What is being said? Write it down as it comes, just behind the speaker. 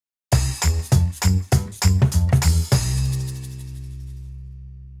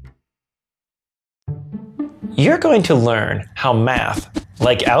you're going to learn how math,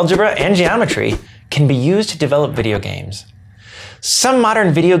 like algebra and geometry, can be used to develop video games. Some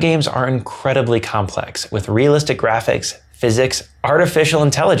modern video games are incredibly complex, with realistic graphics, physics, artificial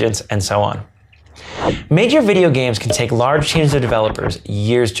intelligence, and so on. Major video games can take large teams of developers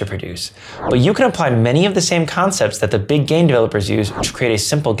years to produce, but you can apply many of the same concepts that the big game developers use to create a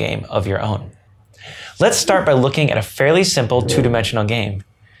simple game of your own. Let's start by looking at a fairly simple two-dimensional game.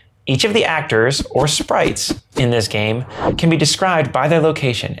 Each of the actors, or sprites, in this game can be described by their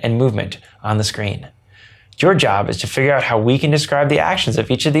location and movement on the screen. Your job is to figure out how we can describe the actions of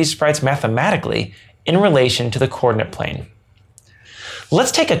each of these sprites mathematically in relation to the coordinate plane.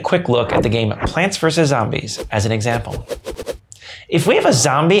 Let's take a quick look at the game Plants vs. Zombies as an example. If we have a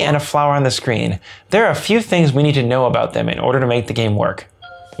zombie and a flower on the screen, there are a few things we need to know about them in order to make the game work.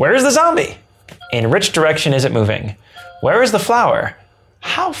 Where is the zombie? In which direction is it moving? Where is the flower?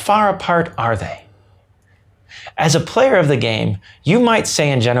 How far apart are they? As a player of the game, you might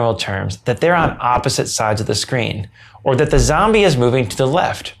say in general terms that they're on opposite sides of the screen, or that the zombie is moving to the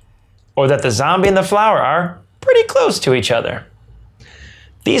left, or that the zombie and the flower are pretty close to each other.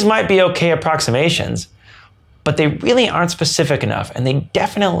 These might be okay approximations, but they really aren't specific enough, and they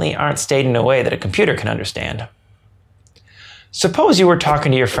definitely aren't stated in a way that a computer can understand. Suppose you were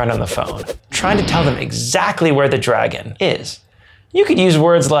talking to your friend on the phone, trying to tell them exactly where the dragon is. You could use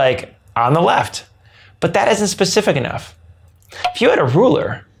words like on the left, but that isn't specific enough. If you had a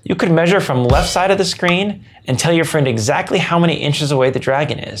ruler, you could measure from left side of the screen and tell your friend exactly how many inches away the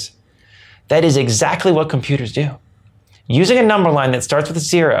dragon is. That is exactly what computers do. Using a number line that starts with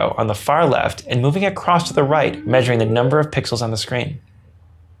 0 on the far left and moving across to the right, measuring the number of pixels on the screen.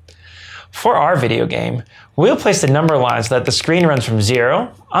 For our video game, we'll place the number line so that the screen runs from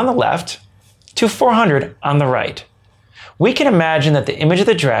 0 on the left to 400 on the right. We can imagine that the image of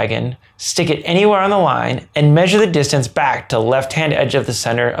the dragon, stick it anywhere on the line, and measure the distance back to the left-hand edge of the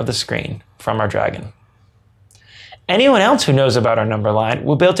center of the screen from our dragon. Anyone else who knows about our number line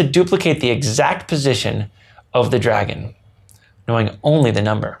will be able to duplicate the exact position of the dragon, knowing only the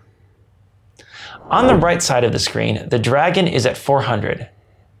number. On the right side of the screen, the dragon is at 400.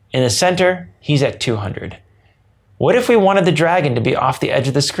 In the center, he's at 200. What if we wanted the dragon to be off the edge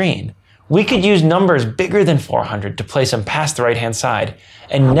of the screen? We could use numbers bigger than 400 to place him past the right-hand side,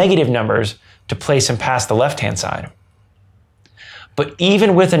 and negative numbers to place him past the left-hand side. But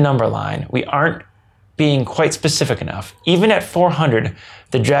even with a number line, we aren't being quite specific enough. Even at 400,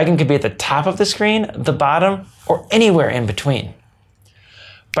 the dragon could be at the top of the screen, the bottom, or anywhere in between.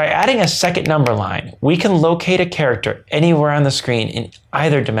 By adding a second number line, we can locate a character anywhere on the screen in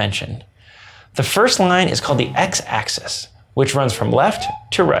either dimension. The first line is called the x-axis, which runs from left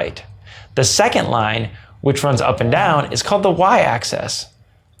to right. The second line, which runs up and down, is called the y-axis.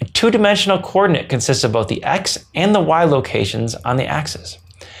 A two-dimensional coordinate consists of both the x and the y locations on the axis.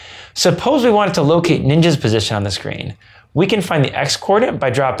 Suppose we wanted to locate Ninja's position on the screen. We can find the x-coordinate by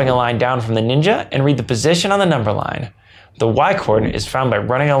dropping a line down from the Ninja and read the position on the number line. The y-coordinate is found by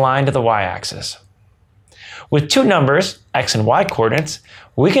running a line to the y-axis. With two numbers, x and y coordinates,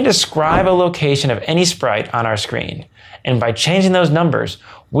 we can describe a location of any sprite on our screen. And by changing those numbers,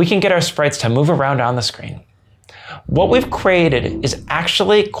 we can get our sprites to move around on the screen. What we've created is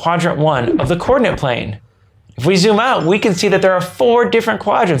actually quadrant 1 of the coordinate plane. If we zoom out, we can see that there are 4 different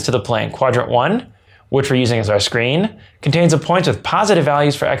quadrants to the plane. Quadrant 1, which we're using as our screen, contains the points with positive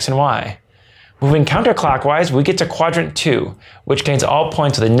values for x and y. Moving counterclockwise, we get to quadrant 2, which contains all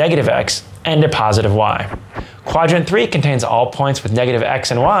points with a negative x and a positive y. Quadrant 3 contains all points with negative x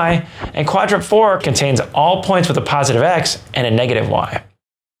and y, and quadrant 4 contains all points with a positive x and a negative y.